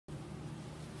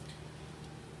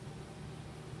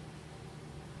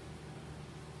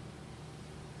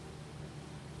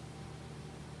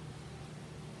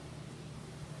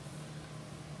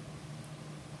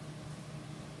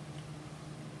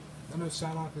I'm gonna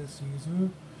shout out this user,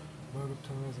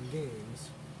 reptiles and games.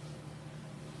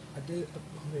 I did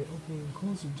an opening and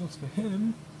closing just for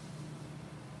him.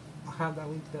 I have that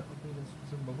link to that opening and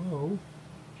description below.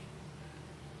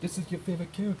 This is your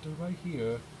favorite character right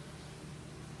here.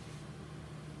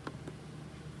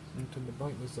 And turn the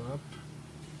brightness up.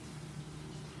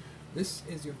 This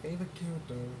is your favorite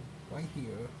character right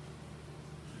here.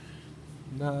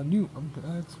 Now, I'm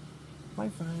gonna ask my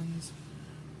friends,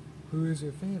 who is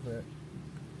your favorite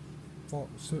for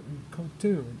a certain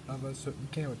cartoon of a certain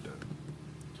character?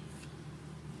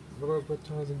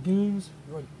 Reptiles and games,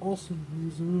 you're an awesome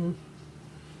user.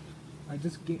 I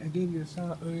gave you a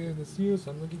shout out earlier this year,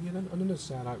 so I'm gonna give you another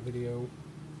shout out video.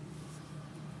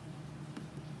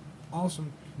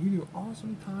 Awesome, you do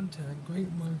awesome content, great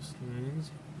live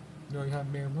streams. You know, you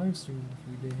have made a live stream in a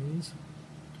few days.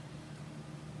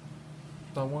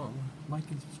 So I want to like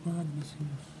and subscribe to this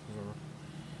user.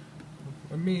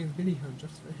 I made a video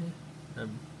just for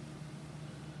him.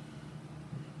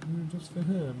 Just for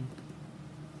him.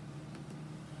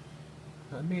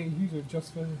 I made a user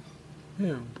just for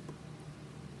him.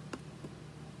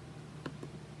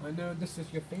 I know this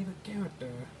is your favorite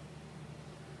character.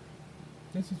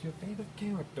 This is your favorite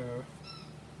character.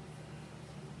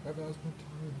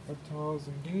 Reptiles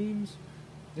and games.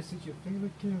 This is your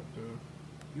favorite character.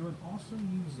 You're an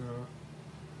awesome user.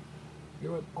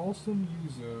 You're an awesome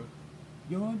user.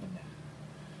 You're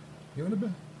the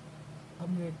best.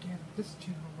 I'm gonna get this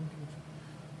channel.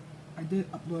 I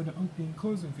did upload an opening and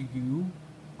closing for you.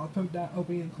 I'll put that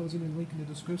opening and closing link in the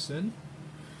description.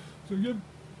 So yeah,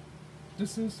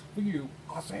 this is for you.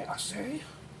 I say.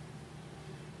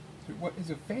 So what is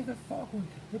your favorite foghorn?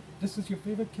 This is your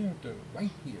favorite character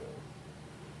right here.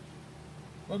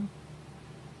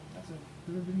 That's it.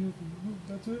 The video for you.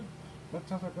 That's it. Let's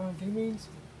talk about gamings.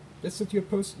 This is your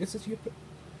post. This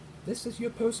is your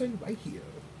person right here.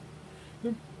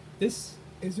 This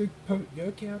is your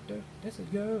character. This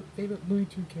is your favorite Looney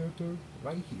Tunes character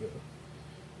right here.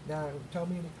 Now tell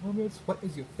me in the comments, what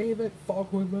is your favorite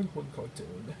foghorn leghorn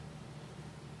cartoon?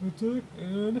 That's it,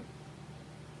 and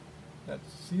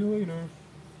see you later.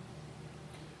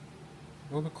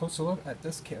 We'll have a closer look at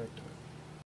this character.